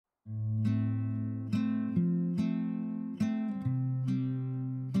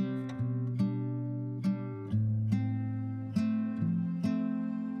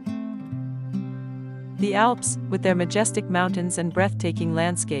The Alps, with their majestic mountains and breathtaking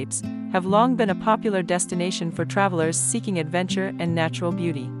landscapes, have long been a popular destination for travelers seeking adventure and natural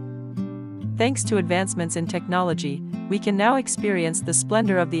beauty. Thanks to advancements in technology, we can now experience the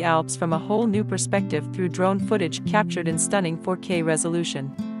splendor of the Alps from a whole new perspective through drone footage captured in stunning 4K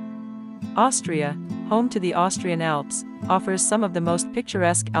resolution. Austria, home to the Austrian Alps, offers some of the most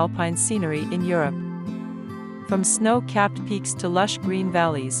picturesque alpine scenery in Europe. From snow-capped peaks to lush green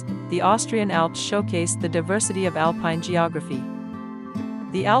valleys, the Austrian Alps showcase the diversity of alpine geography.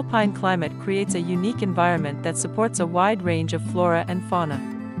 The alpine climate creates a unique environment that supports a wide range of flora and fauna.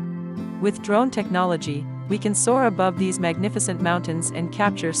 With drone technology, we can soar above these magnificent mountains and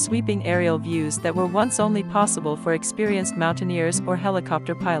capture sweeping aerial views that were once only possible for experienced mountaineers or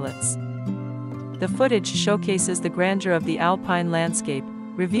helicopter pilots. The footage showcases the grandeur of the alpine landscape,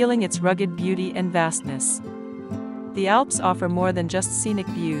 revealing its rugged beauty and vastness. The Alps offer more than just scenic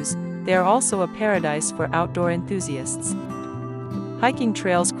views, they are also a paradise for outdoor enthusiasts. Hiking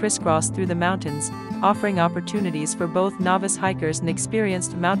trails crisscross through the mountains, offering opportunities for both novice hikers and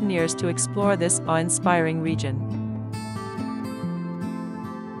experienced mountaineers to explore this awe-inspiring region.